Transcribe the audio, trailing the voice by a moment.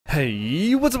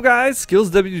Hey, what's up guys?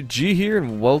 Skills WG here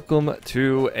and welcome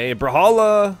to a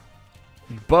Brawlhalla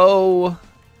bow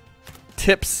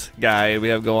tips guide we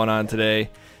have going on today.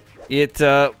 It's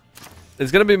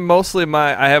gonna be mostly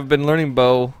I have been learning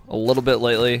bow a little bit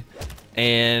lately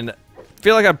and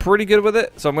feel like I'm pretty good with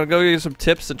it, so I'm gonna go give you some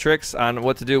tips and tricks on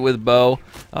what to do with bow.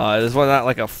 This one's not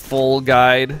like a full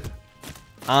guide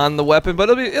on the weapon, but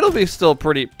it'll be still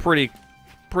pretty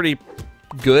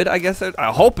good, I guess.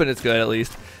 I'm hoping it's good at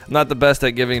least. I'm not the best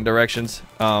at giving directions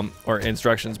or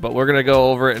instructions, but we're gonna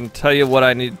go over it and tell you what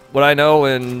I know,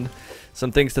 and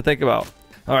some things to think about.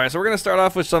 All right, so we're gonna start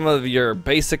off with some of your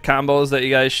basic combos that you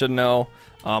guys should know.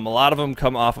 A lot of them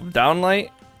come off of downlight.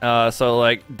 So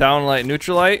like downlight,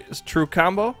 neutral light is true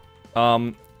combo.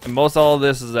 And most all of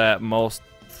this is at most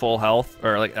full health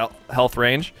or like health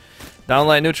range.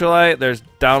 Downlight, neutral light. There's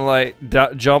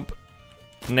downlight jump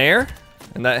nair,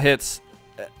 and that hits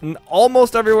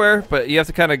almost everywhere, but you have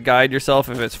to kind of guide yourself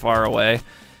if it's far away.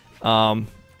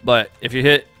 But if you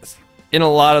hit in a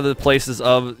lot of the places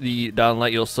of the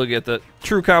downlight, you'll still get the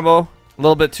true combo. A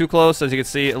little bit too close, as you can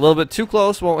see, a little bit too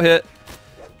close won't hit,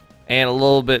 and a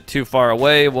little bit too far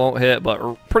away won't hit,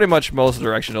 but pretty much most of the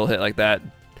direction it'll hit like that.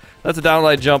 That's a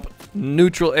downlight jump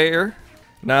neutral air.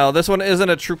 Now this one isn't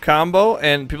a true combo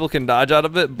and people can dodge out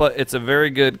of it, but it's a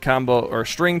very good combo or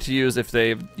string to use if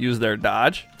they use their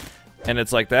dodge. And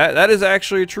it's like that. That is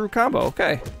actually a true combo.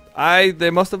 Okay. They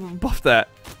must have buffed that.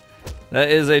 That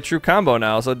is a true combo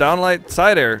now. So downlight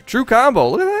side air. True combo.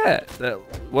 Look at that. That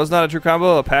was not a true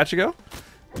combo a patch ago.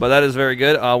 But that is very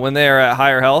good. When they are at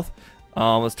higher health.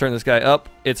 Let's turn this guy up.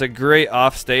 It's a great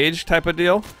off stage type of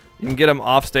deal. You can get him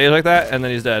off stage like that and then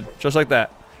he's dead. Just like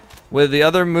that. With the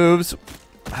other moves,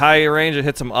 high range, it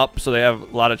hits them up so they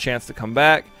have a lot of chance to come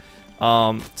back.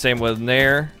 Same with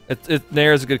nair.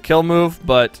 Nair is a good kill move,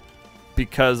 but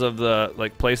because of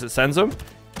the place it sends them,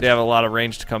 they have a lot of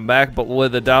range to come back. But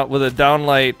with a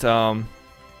downlight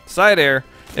side air,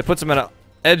 it puts them in an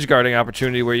edge guarding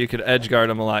opportunity where you could edge guard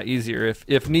them a lot easier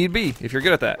if need be, if you're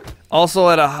good at that. Also,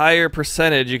 at a higher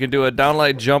percentage, you can do a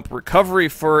downlight jump recovery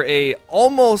for a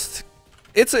almost.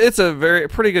 It's a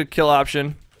pretty good kill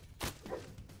option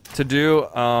to do.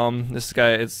 This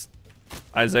guy, it's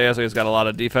Isaiah, so he's got a lot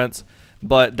of defense,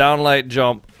 but downlight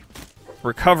jump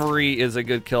recovery is a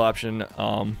good kill option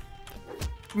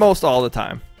most all the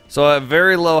time. So at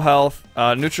very low health,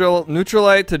 neutral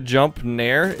light to jump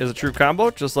nair is a true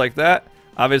combo, just like that.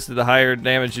 Obviously, the higher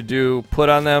damage you do put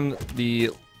on them,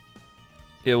 it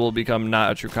will become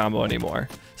not a true combo anymore.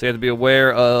 So you have to be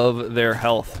aware of their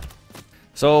health.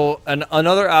 So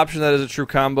another option that is a true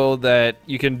combo that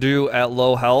you can do at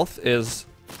low health is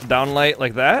downlight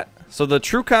like that. So the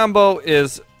true combo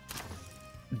is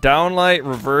downlight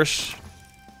reverse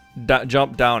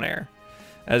jump down air,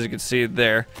 as you can see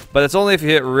there, but it's only if you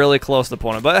hit really close to the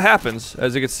opponent, but it happens,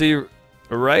 as you can see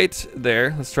right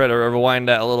there. Let's try to rewind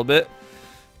that a little bit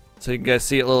so you guys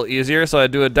see it a little easier. So I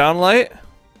do a downlight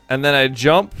and then I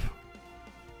jump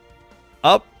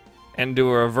up and do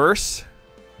a reverse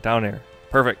down air.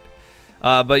 Perfect.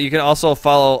 But you can also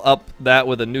follow up that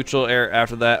with a neutral air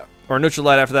after that, or neutral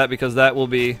light after that, because that will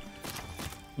be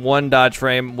one dodge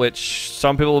frame, which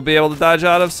some people will be able to dodge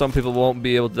out of, some people won't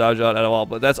be able to dodge out at all.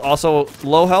 But that's also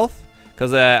low health,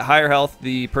 because at higher health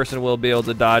the person will be able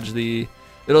to dodge it'll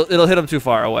hit them too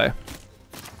far away.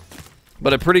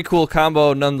 But a pretty cool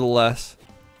combo nonetheless.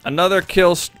 Another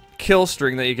kill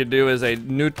string that you could do is a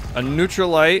neutral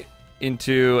light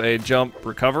into a jump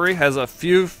recovery. Has a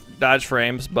few dodge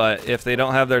frames, but if they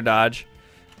don't have their dodge,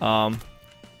 it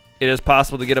is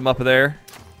possible to get them up there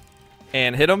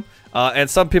and hit them. And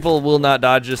some people will not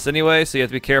dodge this anyway, so you have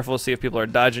to be careful to see if people are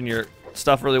dodging your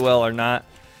stuff really well or not.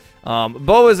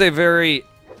 Bow is a very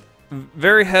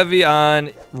heavy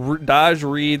on dodge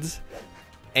reads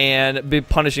and be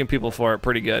punishing people for it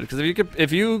pretty good. Because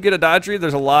if you get a dodge read,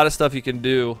 there's a lot of stuff you can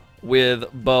do with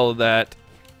bow that,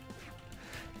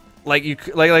 like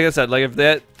I said, like if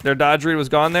their dodge read was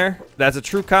gone there, that's a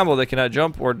true combo. They cannot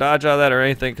jump or dodge out of that or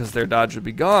anything because their dodge would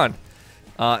be gone,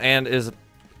 and is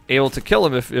able to kill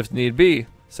him if need be.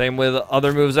 Same with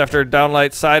other moves after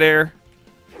downlight side air.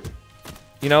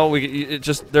 You know,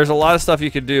 there's a lot of stuff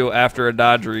you could do after a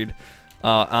dodge read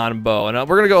on bow, and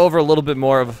we're gonna go over a little bit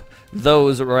more of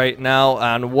those right now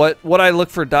on what I look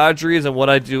for dodge reads and what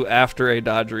I do after a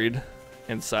dodge read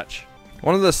and such.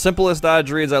 One of the simplest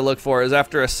dodge reads I look for is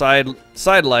after a side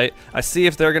light. I see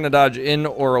if they're gonna dodge in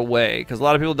or away, because a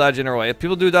lot of people dodge in or away.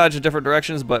 People do dodge in different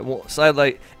directions, but side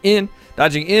light in,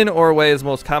 dodging in or away is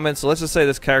most common. So let's just say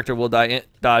this character will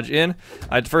dodge in.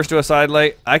 I'd first do a side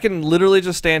light. I can literally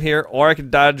just stand here, or I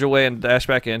can dodge away and dash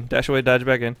back in. Dash away, dodge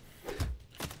back in.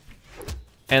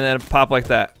 and then pop like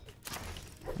that,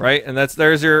 right? And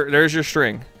there's your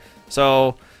string.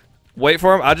 So wait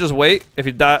for him. I just wait. If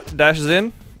he dashes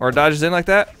in or dodges in like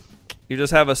that, you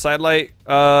just have a side light.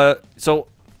 So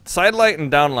side light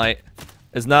and down light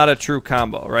is not a true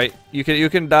combo, right? You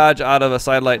can dodge out of a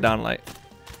side light, down light,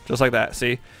 just like that.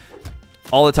 See,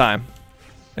 all the time.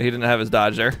 He didn't have his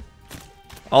dodge there.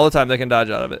 All the time they can dodge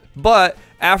out of it. But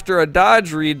after a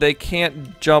dodge read, they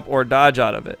can't jump or dodge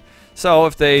out of it. So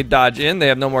if they dodge in, they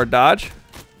have no more dodge.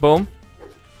 Boom.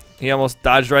 He almost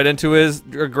dodged right into his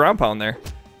ground pound there.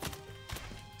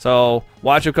 So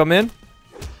watch him come in.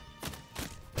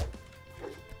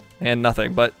 And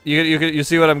nothing. But you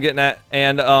see what I'm getting at.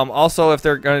 And also if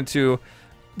they're going to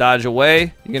dodge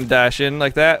away, you can dash in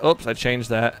like that. Oops, I changed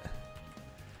that.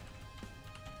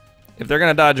 If they're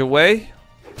going to dodge away,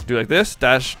 do like this,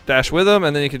 dash with them,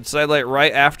 and then you can sidelight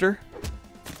right after.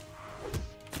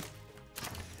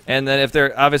 And then if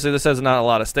they're, obviously this has not a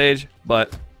lot of stage,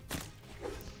 but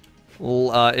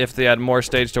if they had more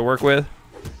stage to work with,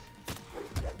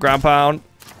 ground pound,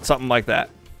 something like that.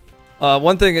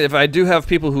 One thing, if I do have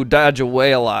people who dodge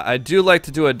away a lot, I do like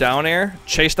to do a down air,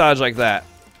 chase dodge like that.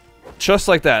 Just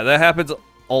like that. That happens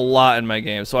a lot in my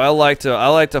game. So I like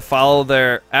to follow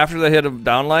their, after they hit a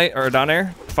down light or a down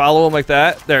air, follow them like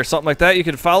that. There's something like that. You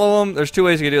can follow them. There's two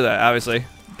ways you can do that, obviously.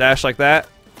 Dash like that.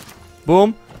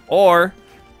 Boom. Or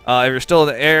if you're still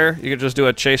in the air, you can just do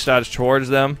a chase dodge towards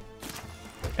them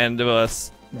and do a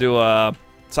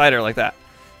side air like that.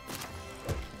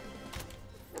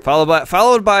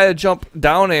 Followed by a jump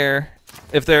down air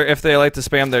if they like to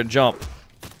spam their jump.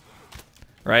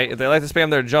 Right? If they like to spam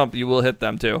their jump, you will hit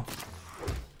them too.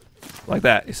 Like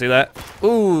that. You see that?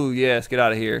 Ooh, yes, get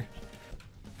out of here.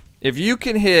 If you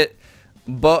can hit,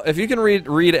 but if you can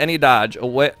read any dodge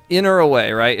away, in or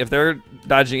away, right? If they're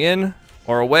dodging in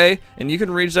or away, and you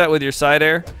can reach that with your side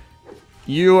air,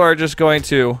 you are just going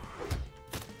to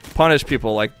punish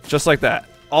people just like that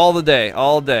all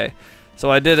day. So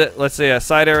I did it. Let's say a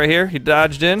side air right here. He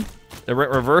dodged in, the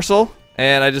reversal,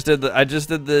 and I just did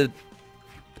the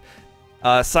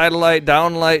side light,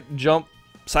 down light, jump,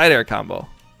 side air combo.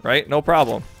 Right? No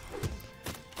problem.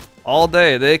 All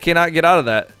day. They cannot get out of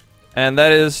that. And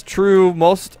that is true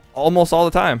almost all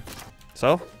the time.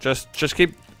 So just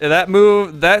keep that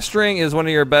move. That string is one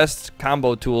of your best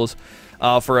combo tools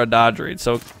for a dodge read.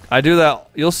 So I do that.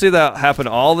 You'll see that happen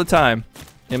all the time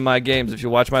in my games. If you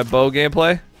watch my bow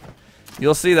gameplay,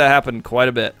 you'll see that happen quite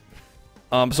a bit.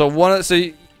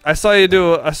 I saw you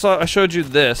do. I showed you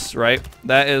this, right?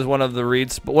 That is one of the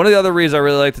reads. But one of the other reads I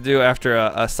really like to do after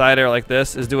a side air like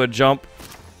this is do a jump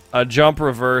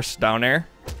reverse down air.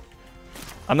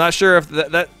 I'm not sure if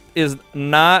that is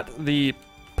not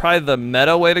probably the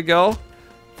meta way to go,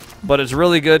 but it's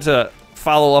really good to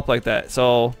follow up like that.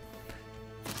 So,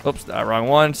 oops, wrong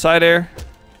one. Side air.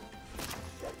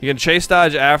 You can chase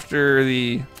dodge after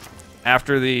the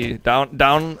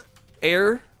down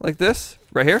air like this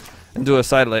right here. And do a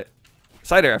side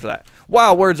air after that.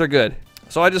 Wow, words are good.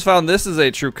 So I just found this is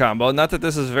a true combo. Not that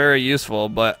this is very useful,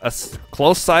 but a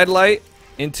close side light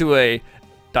into a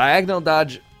diagonal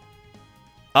dodge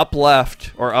up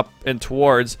left or up and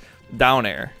towards down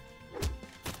air.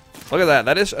 Look at that.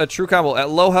 That is a true combo at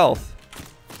low health.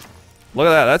 Look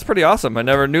at that. That's pretty awesome. I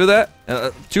never knew that.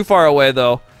 Too far away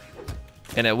though,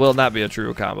 and it will not be a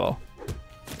true combo.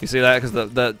 You see that? Because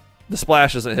the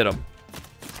splash doesn't hit him.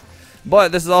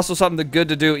 But this is also something good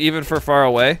to do even for far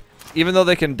away. Even though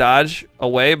they can dodge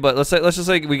away, but let's just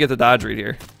say we get the dodge read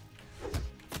here.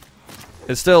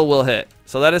 It still will hit.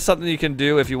 So that is something you can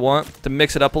do if you want to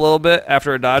mix it up a little bit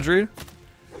after a dodge read.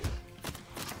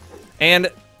 And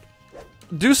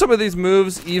do some of these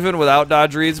moves even without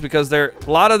dodge reads, because a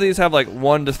lot of these have like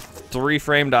 1 to 3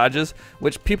 frame dodges,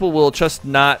 which people will just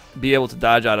not be able to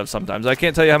dodge out of sometimes. I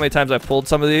can't tell you how many times I pulled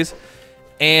some of these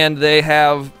and they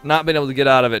have not been able to get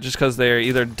out of it just because they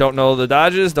either don't know the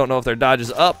dodges, don't know if their dodge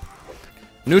is up.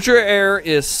 Neutral air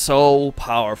is so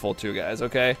powerful too, guys,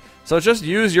 okay? So just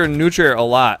use your neutral air a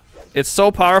lot. It's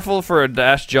so powerful for a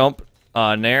dash jump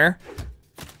nair.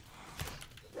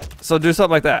 So do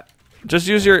something like that. Just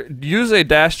use a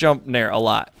dash jump nair a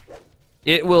lot.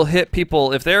 It will hit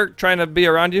people if they're trying to be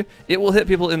around you. It will hit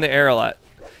people in the air a lot.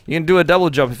 You can do a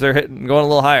double jump if they're going a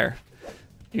little higher.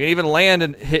 You can even land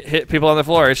and hit people on the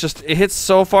floor. It's just, it hits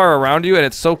so far around you and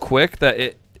it's so quick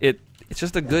that it's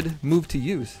just a good move to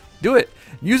use. Do it.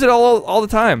 Use it all the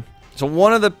time. So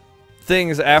one of the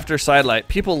things after sidelight,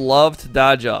 people love to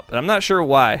dodge up, and I'm not sure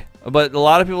why, but a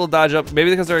lot of people dodge up, maybe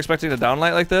because they're expecting a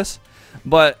downlight like this.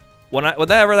 But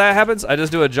whenever that happens, I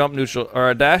just do a jump neutral or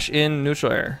a dash in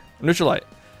neutral light.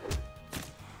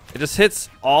 It just hits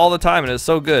all the time and it's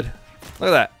so good. Look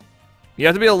at that. You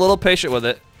have to be a little patient with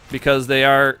it because they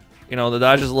are, you know, the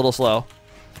dodge is a little slow,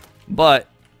 but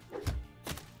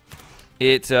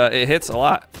it hits a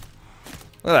lot.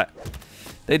 Look at that.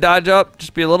 They dodge up.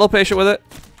 Just be a little patient with it,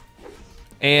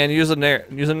 and use a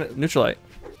neutral light.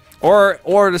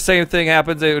 Or the same thing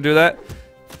happens. They would do that.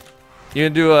 You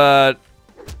can do a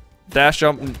dash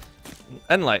jump and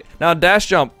end light. Now dash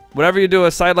jump. Whenever you do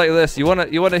a side light like this, you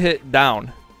wanna hit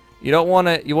down. You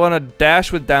wanna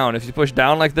dash with down. If you push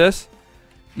down like this,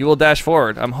 you will dash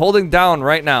forward. I'm holding down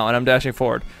right now and I'm dashing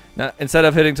forward. Now instead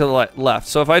of hitting to the left.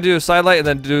 So if I do side light and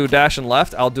then do dash and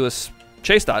left, I'll do a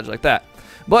chase dodge like that.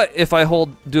 But if I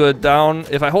hold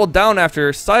down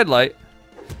after side light,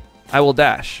 I will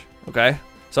dash. Okay?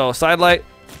 So side light,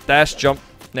 dash, jump,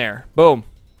 nair. Boom.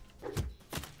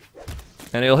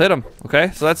 And you'll hit them.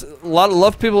 Okay? So that's a lot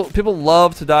of people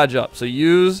love to dodge up. So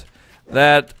use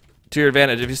that to your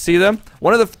advantage. If you see them,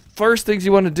 one of the first things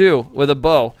you want to do with a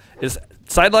bow is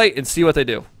side light and see what they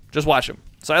do. Just watch them.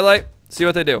 Side light, see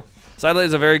what they do. Side light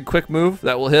is a very quick move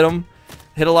that will hit them.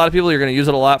 Hit a lot of people. You're going to use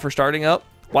it a lot for starting up.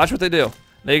 Watch what they do.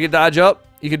 They can dodge up.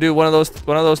 You can do one of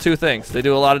those two things. They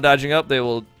do a lot of dodging up. They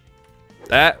will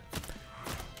that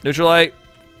neutral light,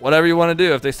 whatever you want to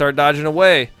do. If they start dodging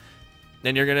away,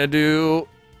 then you're gonna do,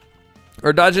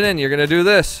 or dodging in, you're gonna do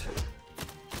this.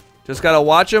 Just gotta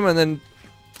watch them and then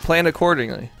plan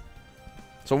accordingly.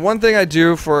 So one thing I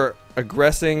do for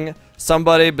aggressing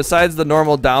somebody besides the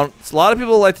normal down, a lot of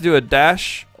people like to do a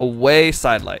dash away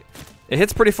side light. It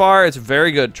hits pretty far. It's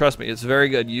very good. Trust me, it's very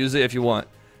good. Use it if you want.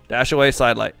 Dash away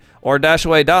side light or dash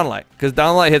away down light, because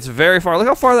down light hits very far. Look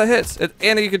how far that hits.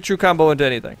 And you can true combo into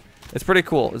anything. It's pretty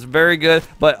cool. It's very good,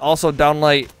 but also down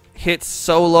light hits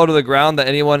so low to the ground that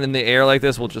anyone in the air like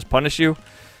this will just punish you.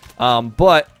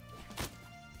 But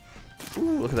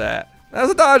ooh, look at that.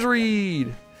 That's a dodge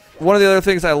read. One of the other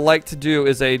things I like to do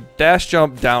is a dash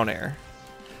jump down air.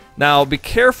 Now be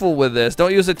careful with this.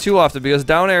 Don't use it too often because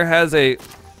down air has a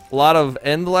lot of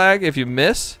end lag. If you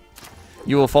miss,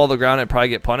 you will fall to the ground and probably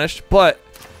get punished. But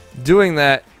doing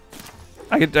that,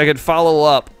 I could follow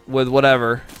up with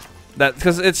whatever. That,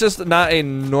 because it's just not a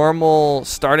normal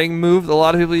starting move that a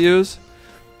lot of people use.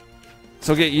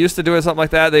 So get used to doing something like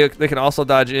that. They can also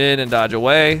dodge in and dodge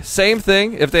away. Same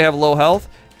thing if they have low health.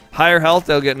 Higher health,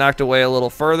 they'll get knocked away a little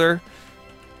further.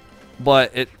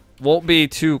 But it won't be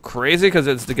too crazy because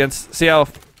it's against, see how,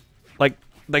 like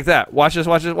that. Watch this,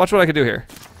 watch what I could do here.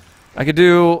 I could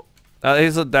do,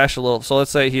 he's a dash a little. So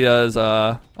let's say he does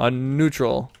a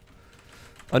neutral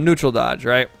dodge,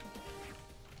 right?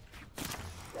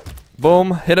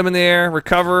 Boom, hit him in the air,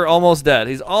 recover, almost dead.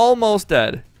 He's almost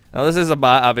dead. Now this is a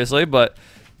bot, obviously, but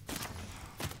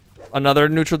another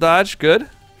neutral dodge, good.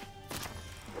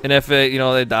 And if it,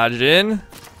 they dodge in,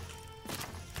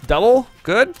 double,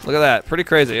 good. Look at that, pretty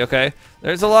crazy. Okay,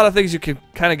 there's a lot of things you can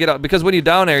kind of get up because when you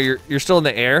down air, you're still in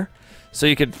the air, so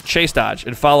you can chase dodge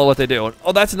and follow what they do. And,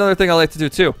 oh, that's another thing I like to do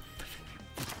too.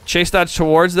 Chase dodge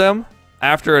towards them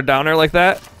after a down air like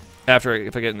that. After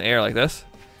if I get in the air like this.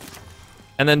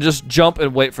 And then just jump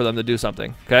and wait for them to do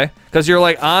something, okay? Because you're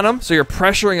like on them, so you're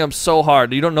pressuring them so hard.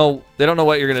 They don't know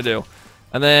what you're gonna do.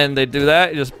 And then they do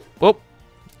that, you just whoop,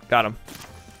 got them.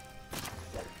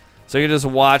 So you just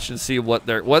watch and see what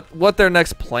their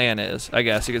next plan is, I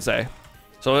guess you could say.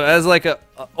 So as like a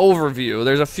overview,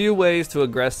 there's a few ways to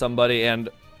aggress somebody and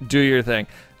do your thing.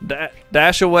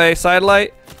 Dash away side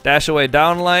light, dash away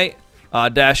down light.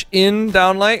 Dash in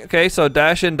down light. Okay, so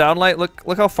dash in down light.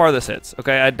 Look how far this hits.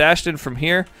 Okay, I dashed in from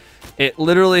here. It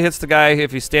literally hits the guy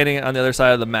if he's standing on the other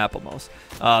side of the map almost.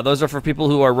 Those are for people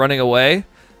who are running away.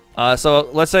 So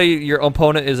let's say your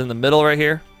opponent is in the middle right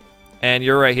here, and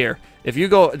you're right here. If you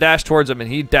go dash towards him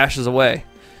and he dashes away,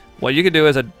 what you can do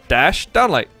is a dash down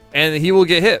light, and he will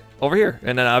get hit over here.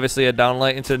 And then obviously a down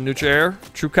light into neutral air,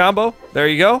 true combo. There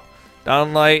you go.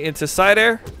 Down light into side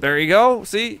air. There you go.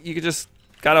 See, you can just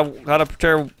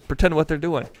Gotta pretend what they're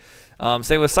doing.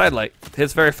 Same with side light.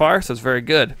 Hits very far, so it's very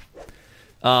good.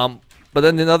 But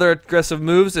then another aggressive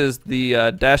moves is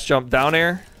the dash jump down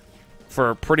air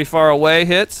for pretty far away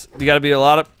hits. You gotta be a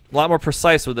lot more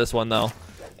precise with this one though,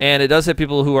 and it does hit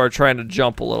people who are trying to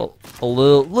jump a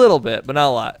little bit, but not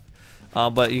a lot.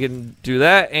 But you can do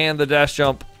that and the dash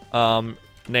jump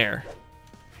nair.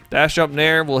 Dash jump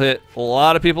nair will hit a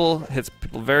lot of people. Hits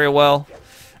people very well.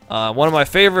 One of my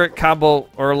favorite combo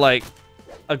or like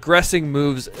aggressing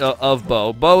moves of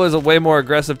bow. Bow is a way more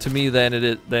aggressive to me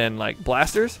than like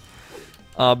blasters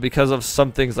because of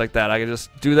some things like that. I can just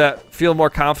do that, feel more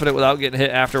confident without getting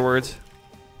hit afterwards.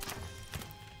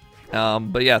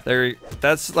 But yeah,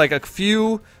 that's like a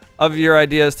few of your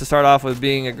ideas to start off with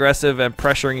being aggressive and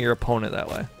pressuring your opponent that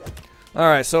way. All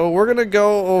right, so we're gonna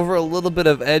go over a little bit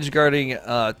of edge guarding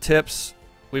tips.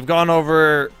 We've gone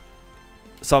over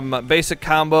some basic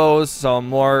combos, some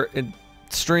more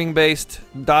string-based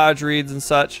dodge reads and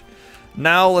such.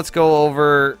 Now let's go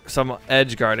over some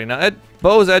edge guarding. Now,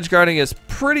 Bo's edge guarding is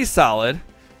pretty solid.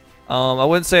 I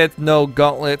wouldn't say it's no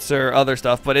gauntlets or other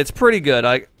stuff, but it's pretty good.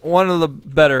 Like one of the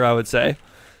better, I would say.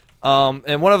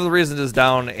 And one of the reasons is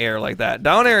down air like that.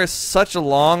 Down air is such a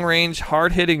long-range,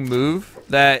 hard-hitting move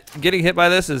that getting hit by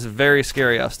this is very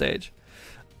scary off stage.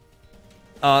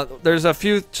 There's a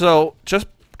few, so just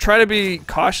try to be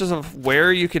cautious of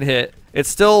where you can hit. It's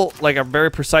still like a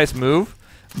very precise move,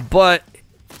 but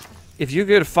if you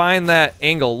could find that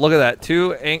angle, look at that,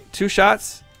 two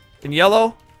shots in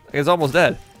yellow, he's almost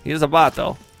dead. He is a bot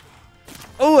though.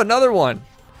 Oh, another one.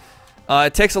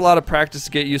 It takes a lot of practice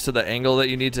to get used to the angle that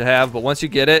you need to have, but once you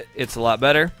get it, it's a lot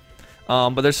better.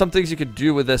 But there's some things you could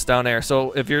do with this down air.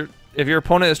 So if your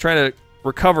opponent is trying to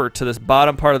recover to this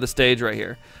bottom part of the stage right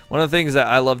here, one of the things that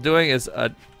I love doing is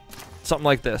something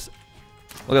like this.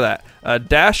 Look at that. A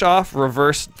dash off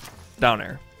reverse down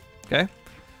air. Okay?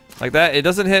 Like that. It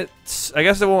doesn't hit, I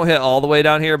guess it won't hit all the way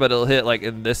down here, but it'll hit like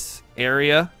in this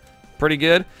area pretty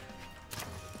good.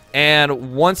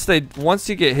 And once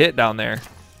you get hit down there,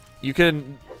 you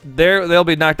can, they'll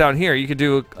be knocked down here. You could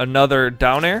do another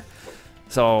down air.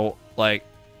 So like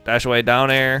dash away down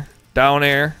air,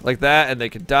 like that, and they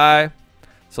could die.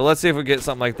 So let's see if we get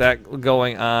something like that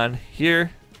going on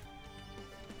here.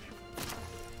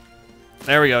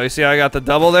 There we go. You see how I got the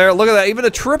double there? Look at that. Even a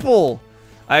triple.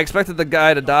 I expected the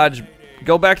guy to dodge,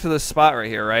 go back to this spot right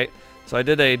here, right? So I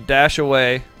did a dash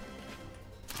away,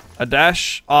 a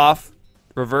dash off,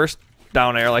 reverse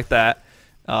down air like that.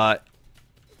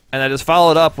 And I just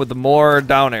followed up with the more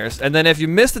down airs. And then if you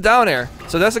miss the down air,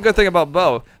 so that's a good thing about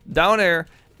Bo. Down air,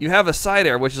 you have a side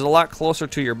air, which is a lot closer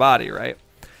to your body, right?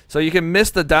 So you can miss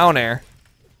the down air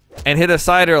and hit a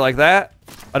side air like that.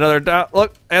 Another down,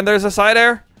 look, and there's a side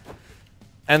air.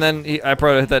 And then I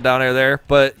probably hit that down air there.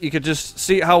 But you could just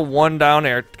see how one down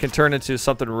air can turn into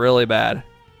something really bad.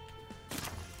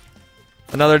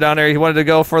 Another down air, he wanted to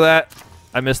go for that.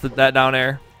 I missed that down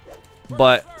air.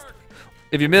 But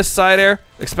if you miss side air,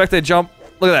 expect a jump.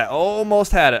 Look at that.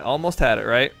 Almost had it. Almost had it,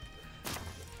 right?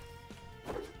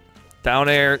 Down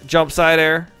air, jump side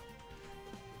air.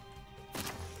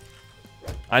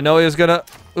 I know he was gonna.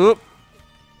 Oop.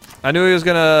 I knew he was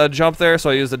gonna jump there,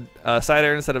 so I used a side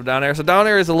air instead of down air. So down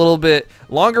air is a little bit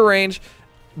longer range,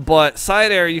 but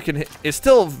side air you can hit, it's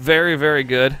still very, very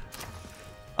good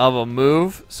of a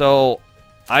move. So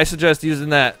I suggest using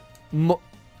that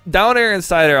down air and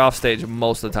side air off stage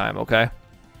most of the time. Okay.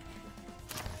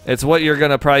 It's what you're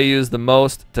gonna probably use the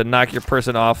most to knock your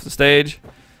person off the stage.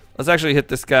 Let's actually hit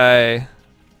this guy.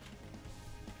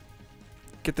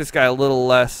 Get this guy a little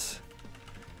less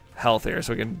health here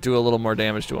so we can do a little more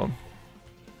damage to him.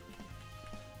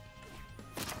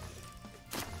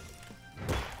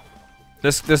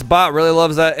 This bot really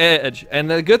loves that edge.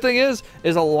 And the good thing is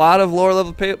a lot of lower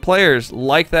level players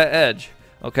like that edge.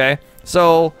 Okay?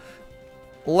 So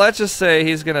let's just say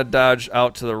he's gonna dodge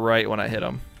out to the right when I hit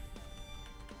him.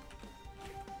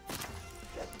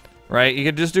 Right? You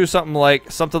can just do something like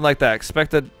that.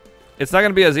 Expect that it's not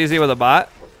going to be as easy with a bot,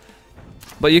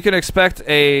 but you can expect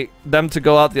them to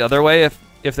go out the other way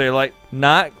if they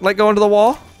not like going to the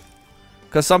wall,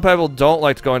 because some people don't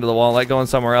like going to the wall and like going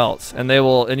somewhere else, and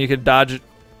you can dodge it,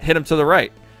 hit them to the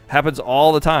right. Happens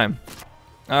all the time.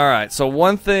 All right. So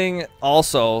one thing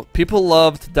also, people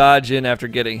love to dodge in after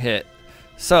getting hit.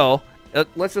 So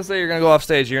let's just say you're going to go off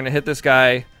stage. You're going to hit this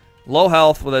guy low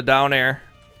health with a down air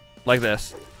like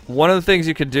this. One of the things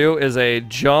you could do is a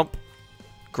jump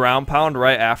ground pound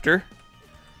right after.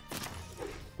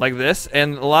 Like this.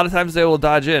 And a lot of times they will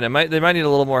dodge in. They might need a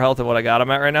little more health than what I got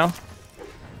them at right now.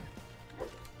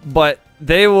 But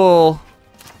they will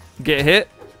get hit.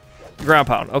 Ground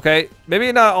pound. Okay. Maybe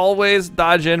not always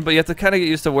dodge in, but you have to kind of get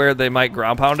used to where they might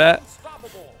ground pound at.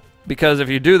 Because if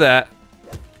you do that,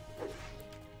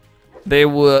 they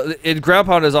will. Ground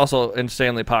pound is also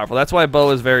insanely powerful. That's why Bo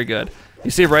is very good. You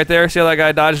see right there? See how that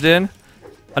guy dodged in?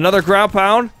 Another ground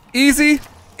pound. Easy.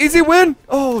 Easy win.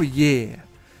 Oh, yeah.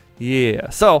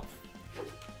 Yeah. So,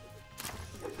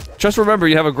 just remember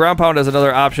you have a ground pound as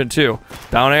another option too.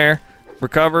 Down air,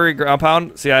 recovery, ground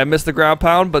pound. See, I missed the ground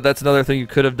pound, but that's another thing you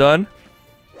could have done.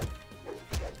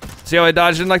 See how I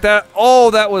dodged in like that? Oh,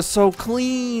 that was so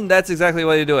clean. That's exactly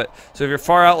why you do it. So if you're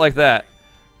far out like that,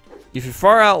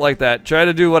 try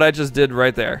to do what I just did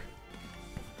right there.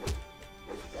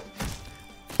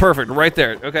 Perfect, right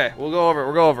there. Okay, we'll go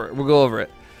over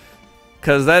it.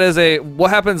 Because that is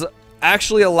what happens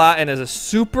actually a lot and is a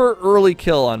super early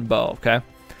kill on bow, okay?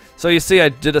 So you see I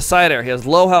did a side air. He has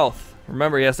low health.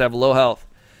 Remember, he has to have low health.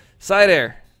 Side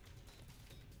air.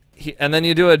 And then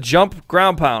you do a jump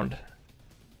ground pound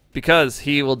because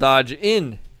he will dodge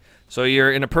in. So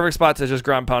you're in a perfect spot to just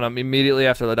ground pound him immediately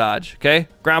after the dodge, okay?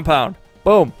 Ground pound.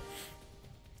 Boom.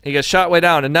 He gets shot way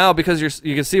down. And now because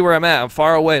you can see where I'm at, I'm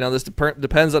far away. Now this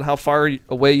depends on how far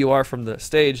away you are from the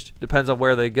stage. Depends on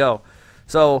where they go.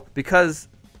 So because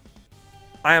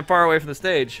I am far away from the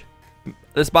stage,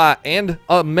 this bot and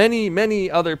many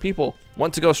other people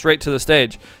want to go straight to the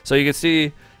stage. So you can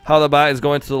see how the bot is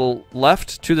going to the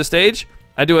left to the stage.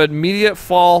 I do an immediate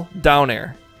fall down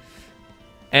air.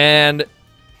 And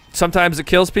sometimes it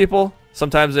kills people.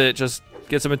 Sometimes it just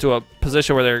gets them into a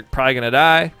position where they're probably going to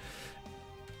die.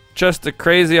 Just a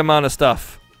crazy amount of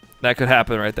stuff that could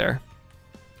happen right there.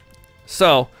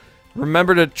 So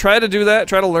remember to try to do that.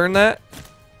 Try to learn that.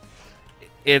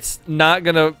 It's not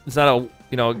a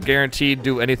guaranteed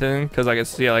do anything, because I can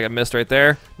see like I missed right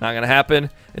there. Not gonna happen.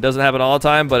 It doesn't happen all the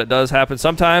time, but it does happen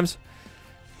sometimes.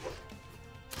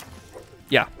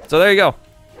 Yeah. So there you go.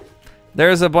 There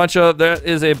is a bunch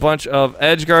of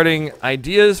edge guarding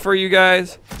ideas for you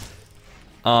guys.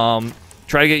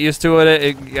 Try to get used to it.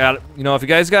 If you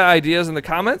guys got ideas in the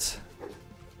comments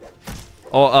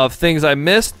of things I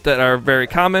missed that are very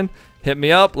common, hit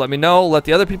me up. Let me know. Let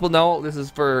the other people know. This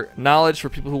is for knowledge for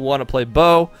people who want to play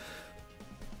bow.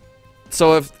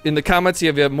 So if in the comments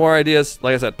if you have more ideas,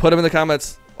 like I said, put them in the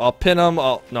comments. I'll pin them.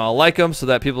 I'll like them so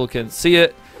that people can see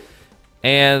it,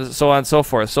 and so on and so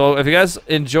forth. So if you guys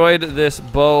enjoyed this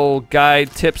bow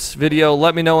guide tips video,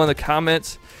 let me know in the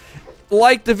comments.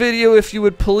 Like the video if you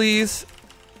would please.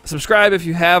 Subscribe if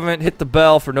you haven't. Hit the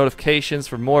bell for notifications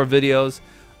for more videos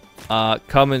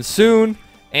coming soon.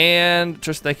 And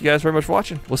just thank you guys very much for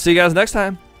watching. We'll see you guys next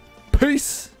time.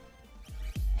 Peace.